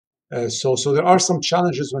So there are some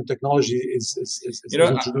challenges when technology is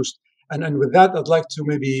introduced. And with that, I'd like to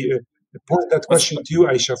maybe point that question to you,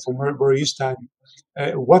 Ayesha, from where you stand.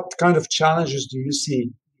 What kind of challenges do you see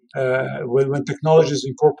when technology is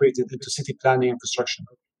incorporated into city planning and construction?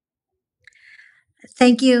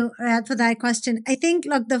 Thank you, Riad, for that question. I think,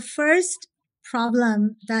 look, the first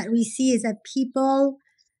problem that we see is that people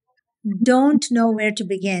don't know where to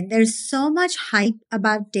begin. There's so much hype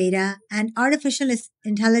about data and artificial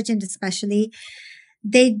intelligence, especially.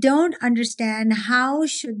 They don't understand how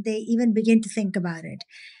should they even begin to think about it.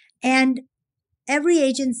 And every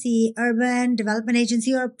agency, urban development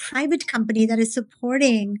agency or private company that is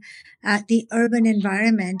supporting the urban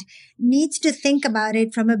environment needs to think about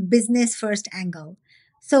it from a business first angle.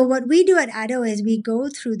 So what we do at Addo is we go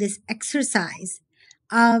through this exercise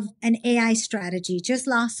of an AI strategy, just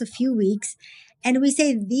lasts a few weeks. And we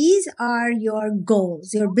say, these are your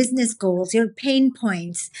goals, your business goals, your pain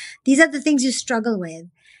points. These are the things you struggle with.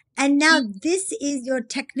 And now this is your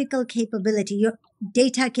technical capability, your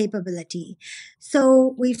data capability.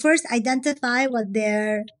 So we first identify what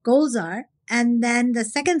their goals are. And then the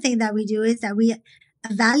second thing that we do is that we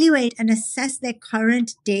evaluate and assess their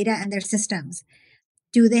current data and their systems.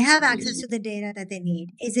 Do they have access to the data that they need?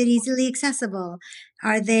 Is it easily accessible?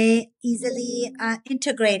 Are they easily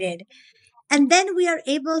integrated? And then we are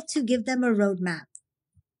able to give them a roadmap.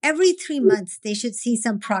 Every 3 months, they should see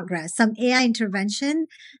some progress, some AI intervention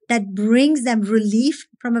that brings them relief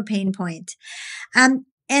from a pain point. And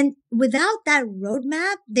without that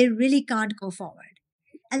roadmap, they really can't go forward.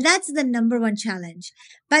 And that's the number one challenge.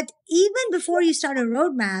 But even before you start a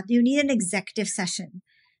roadmap, you need an executive session.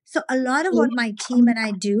 So a lot of what my team and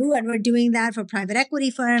I do, and we're doing that for private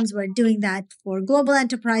equity firms, we're doing that for global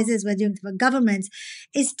enterprises, we're doing it for governments,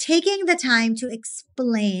 is taking the time to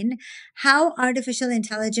explain how artificial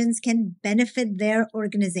intelligence can benefit their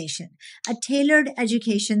organization, a tailored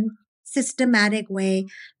education, systematic way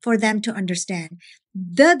for them to understand.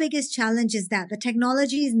 The biggest challenge is that the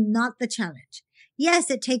technology is not the challenge.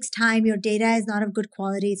 Yes, it takes time. Your data is not of good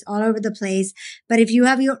quality. It's all over the place. But if you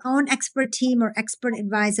have your own expert team or expert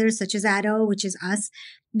advisors, such as Addo, which is us,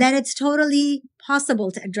 then it's totally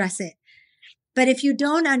possible to address it. But if you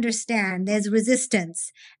don't understand, there's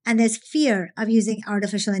resistance and there's fear of using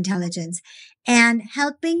artificial intelligence. And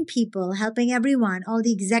helping people, helping everyone, all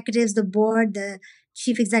the executives, the board, the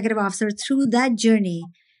chief executive officer through that journey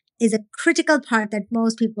is a critical part that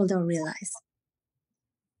most people don't realize.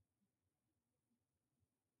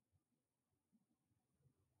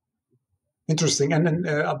 Interesting. And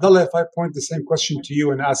Abdullah, if I point the same question to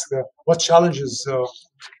you and ask, what challenges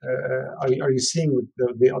are you seeing with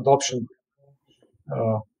the adoption?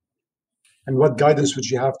 And what guidance would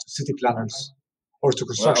you have to city planners or to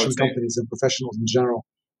construction companies and professionals in general?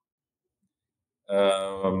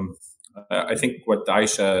 I think what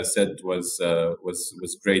Ayesha said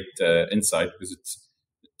was great insight, because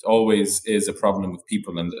it always is a problem with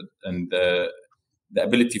people and the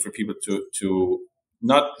ability for people to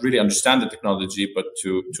not really understand the technology, but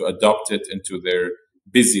to adopt it into their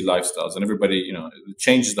busy lifestyles. And everybody,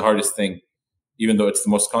 change is the hardest thing, even though it's the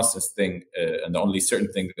most constant thing and the only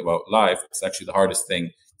certain thing about life. It's actually the hardest thing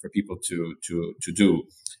for people to do.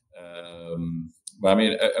 But I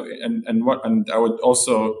mean, and I would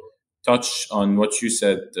also touch on what you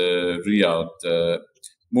said, Riad.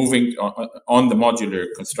 Moving on the modular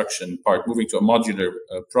construction part, moving to a modular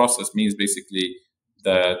process means basically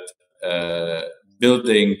that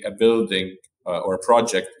building a building or a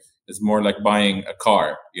project is more like buying a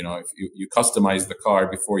car. If you customize the car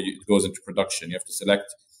before it goes into production. You have to select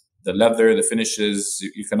the leather, the finishes.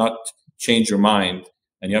 You cannot change your mind,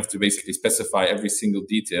 and you have to basically specify every single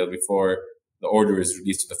detail before the order is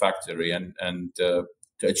released to the factory. And to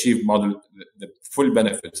achieve the full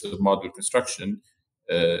benefits of modular construction,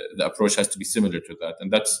 the approach has to be similar to that.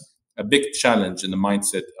 And that's a big challenge in the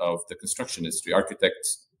mindset of the construction industry.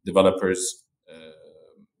 Architects, developers,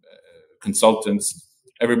 consultants,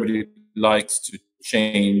 everybody likes to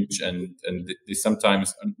change, and they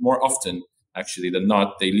sometimes, and more often actually than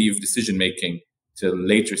not, they leave decision making till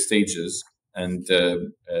later stages. And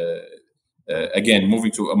again,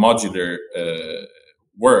 moving to a modular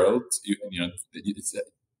world, it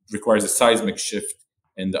requires a seismic shift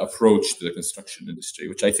in the approach to the construction industry,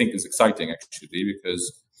 which I think is exciting actually, because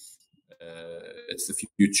it's the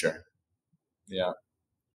future. Yeah.